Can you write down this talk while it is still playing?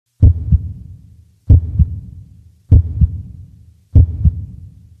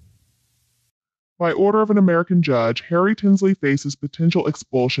By order of an American judge, Harry Tinsley faces potential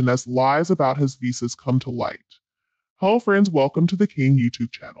expulsion as lies about his visas come to light. Hello friends, welcome to the King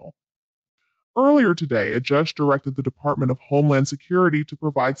YouTube channel. Earlier today, a judge directed the Department of Homeland Security to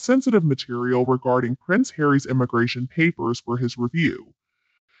provide sensitive material regarding Prince Harry's immigration papers for his review.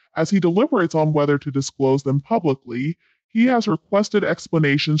 As he deliberates on whether to disclose them publicly, he has requested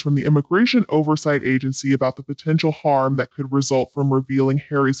explanations from the Immigration Oversight Agency about the potential harm that could result from revealing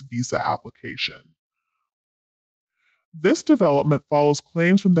Harry's visa application. This development follows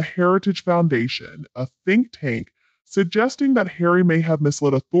claims from the Heritage Foundation, a think tank, suggesting that Harry may have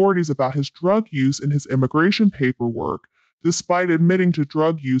misled authorities about his drug use in his immigration paperwork, despite admitting to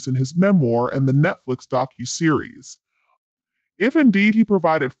drug use in his memoir and the Netflix docuseries. If indeed he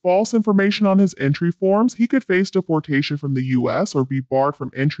provided false information on his entry forms, he could face deportation from the U.S. or be barred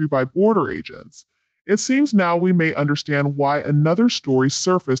from entry by border agents. It seems now we may understand why another story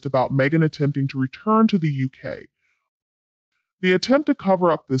surfaced about Meghan attempting to return to the UK. The attempt to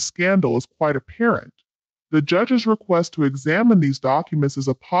cover up this scandal is quite apparent. The judge's request to examine these documents is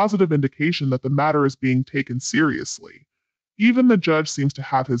a positive indication that the matter is being taken seriously. Even the judge seems to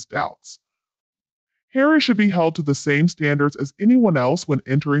have his doubts. Harry should be held to the same standards as anyone else when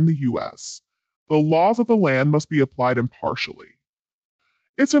entering the U.S. The laws of the land must be applied impartially.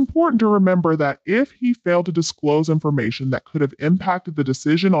 It's important to remember that if he failed to disclose information that could have impacted the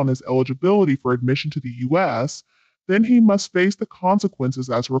decision on his eligibility for admission to the U.S., then he must face the consequences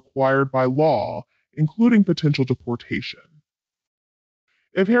as required by law, including potential deportation.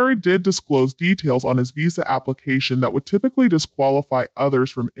 If Harry did disclose details on his visa application that would typically disqualify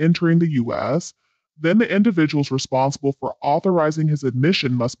others from entering the U.S., then the individuals responsible for authorizing his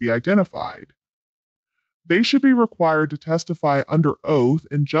admission must be identified. They should be required to testify under oath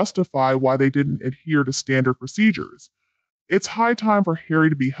and justify why they didn't adhere to standard procedures. It's high time for Harry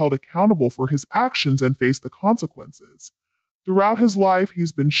to be held accountable for his actions and face the consequences. Throughout his life,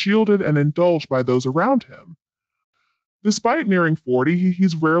 he's been shielded and indulged by those around him. Despite nearing 40,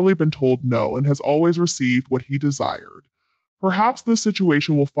 he's rarely been told no and has always received what he desired. Perhaps this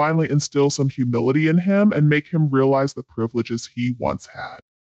situation will finally instill some humility in him and make him realize the privileges he once had.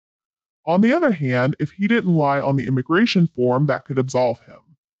 On the other hand, if he didn't lie on the immigration form, that could absolve him.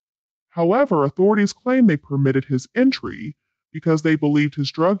 However, authorities claim they permitted his entry because they believed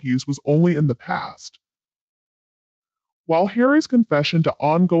his drug use was only in the past. While Harry's confession to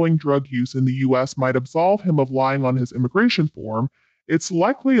ongoing drug use in the U.S. might absolve him of lying on his immigration form, it's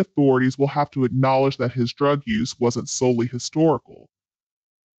likely authorities will have to acknowledge that his drug use wasn't solely historical.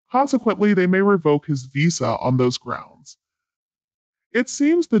 Consequently, they may revoke his visa on those grounds. It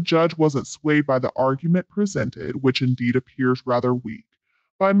seems the judge wasn't swayed by the argument presented, which indeed appears rather weak.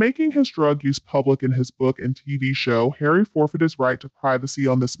 By making his drug use public in his book and TV show, Harry forfeited his right to privacy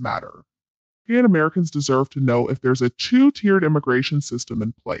on this matter. And Americans deserve to know if there's a two-tiered immigration system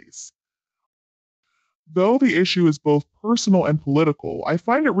in place. Though the issue is both personal and political, I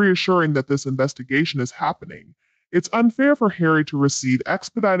find it reassuring that this investigation is happening. It's unfair for Harry to receive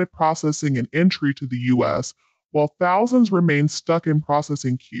expedited processing and entry to the U.S., while thousands remain stuck in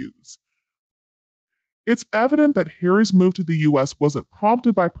processing queues. It's evident that Harry's move to the U.S. wasn't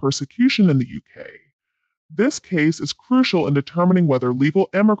prompted by persecution in the UK. This case is crucial in determining whether legal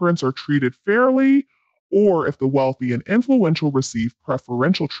immigrants are treated fairly or if the wealthy and influential receive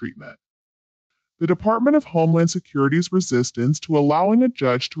preferential treatment. The Department of Homeland Security's resistance to allowing a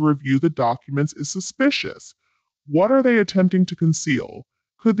judge to review the documents is suspicious. What are they attempting to conceal?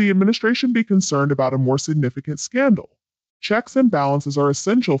 Could the administration be concerned about a more significant scandal? Checks and balances are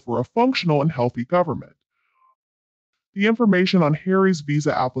essential for a functional and healthy government. The information on Harry's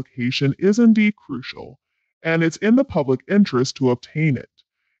visa application is indeed crucial, and it's in the public interest to obtain it.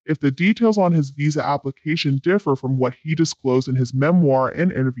 If the details on his visa application differ from what he disclosed in his memoir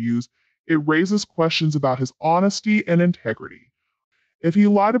and interviews, it raises questions about his honesty and integrity. If he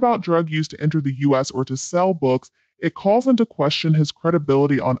lied about drug use to enter the U.S. or to sell books, it calls into question his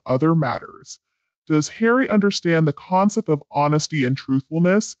credibility on other matters. Does Harry understand the concept of honesty and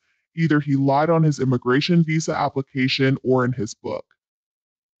truthfulness? Either he lied on his immigration visa application or in his book.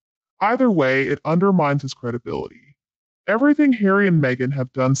 Either way, it undermines his credibility. Everything Harry and Meghan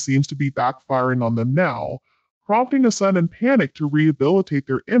have done seems to be backfiring on them now, prompting a sudden panic to rehabilitate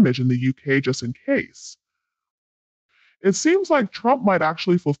their image in the UK just in case. It seems like Trump might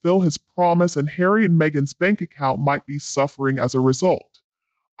actually fulfill his promise and Harry and Meghan's bank account might be suffering as a result.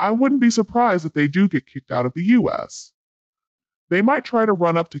 I wouldn't be surprised if they do get kicked out of the US. They might try to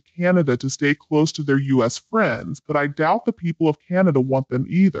run up to Canada to stay close to their US friends, but I doubt the people of Canada want them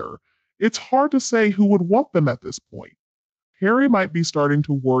either. It's hard to say who would want them at this point. Harry might be starting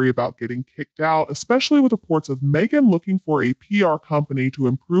to worry about getting kicked out, especially with reports of Meghan looking for a PR company to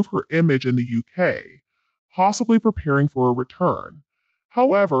improve her image in the UK, possibly preparing for a return.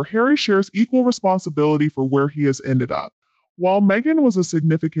 However, Harry shares equal responsibility for where he has ended up. While Meghan was a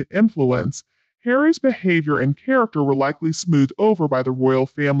significant influence, Harry's behavior and character were likely smoothed over by the royal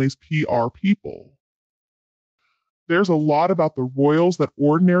family's PR people. There's a lot about the royals that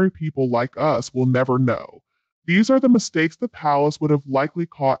ordinary people like us will never know. These are the mistakes the palace would have likely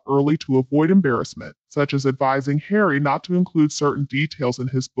caught early to avoid embarrassment, such as advising Harry not to include certain details in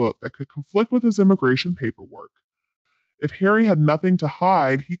his book that could conflict with his immigration paperwork. If Harry had nothing to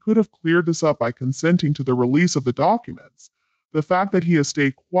hide, he could have cleared this up by consenting to the release of the documents. The fact that he has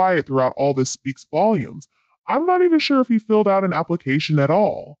stayed quiet throughout all this speaks volumes. I'm not even sure if he filled out an application at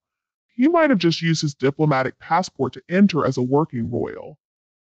all. He might have just used his diplomatic passport to enter as a working royal.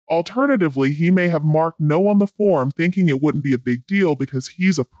 Alternatively, he may have marked no on the form thinking it wouldn't be a big deal because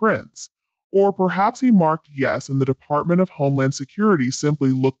he's a prince. Or perhaps he marked yes and the Department of Homeland Security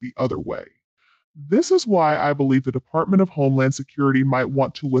simply looked the other way. This is why I believe the Department of Homeland Security might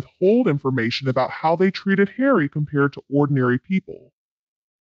want to withhold information about how they treated Harry compared to ordinary people.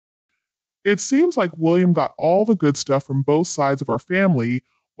 It seems like William got all the good stuff from both sides of our family,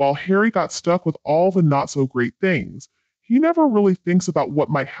 while Harry got stuck with all the not so great things. He never really thinks about what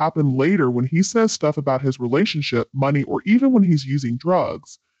might happen later when he says stuff about his relationship, money, or even when he's using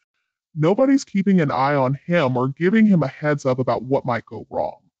drugs. Nobody's keeping an eye on him or giving him a heads up about what might go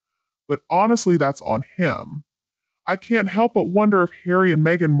wrong. But honestly, that's on him. I can't help but wonder if Harry and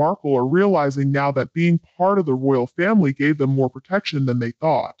Meghan Markle are realizing now that being part of the royal family gave them more protection than they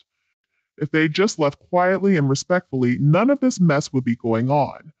thought. If they just left quietly and respectfully, none of this mess would be going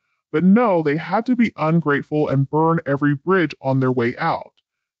on. But no, they had to be ungrateful and burn every bridge on their way out.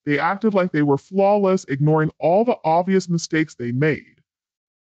 They acted like they were flawless, ignoring all the obvious mistakes they made.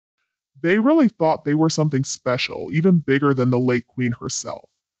 They really thought they were something special, even bigger than the late Queen herself.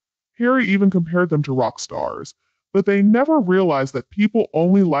 Harry even compared them to rock stars, but they never realized that people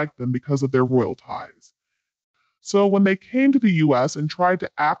only liked them because of their royal ties. So when they came to the US and tried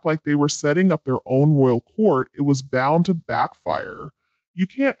to act like they were setting up their own royal court, it was bound to backfire. You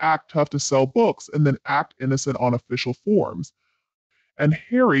can't act tough to sell books and then act innocent on official forms. And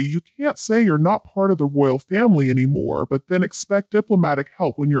Harry, you can't say you're not part of the royal family anymore, but then expect diplomatic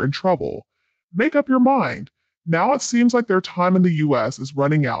help when you're in trouble. Make up your mind. Now it seems like their time in the US is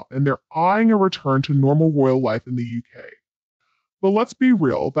running out and they're eyeing a return to normal royal life in the UK. But let's be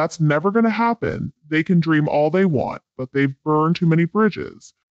real, that's never going to happen. They can dream all they want, but they've burned too many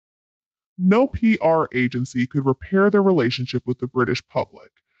bridges. No PR agency could repair their relationship with the British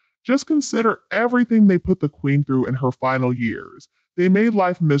public. Just consider everything they put the Queen through in her final years. They made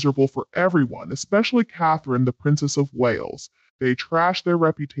life miserable for everyone, especially Catherine, the Princess of Wales. They trashed their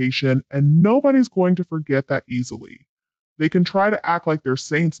reputation, and nobody's going to forget that easily. They can try to act like they're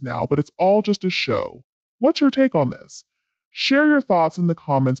saints now, but it's all just a show. What's your take on this? Share your thoughts in the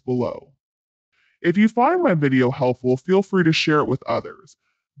comments below. If you find my video helpful, feel free to share it with others.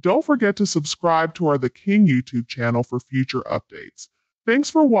 Don't forget to subscribe to our Theking YouTube channel for future updates. Thanks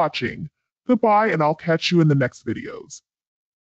for watching. Goodbye, and I'll catch you in the next videos.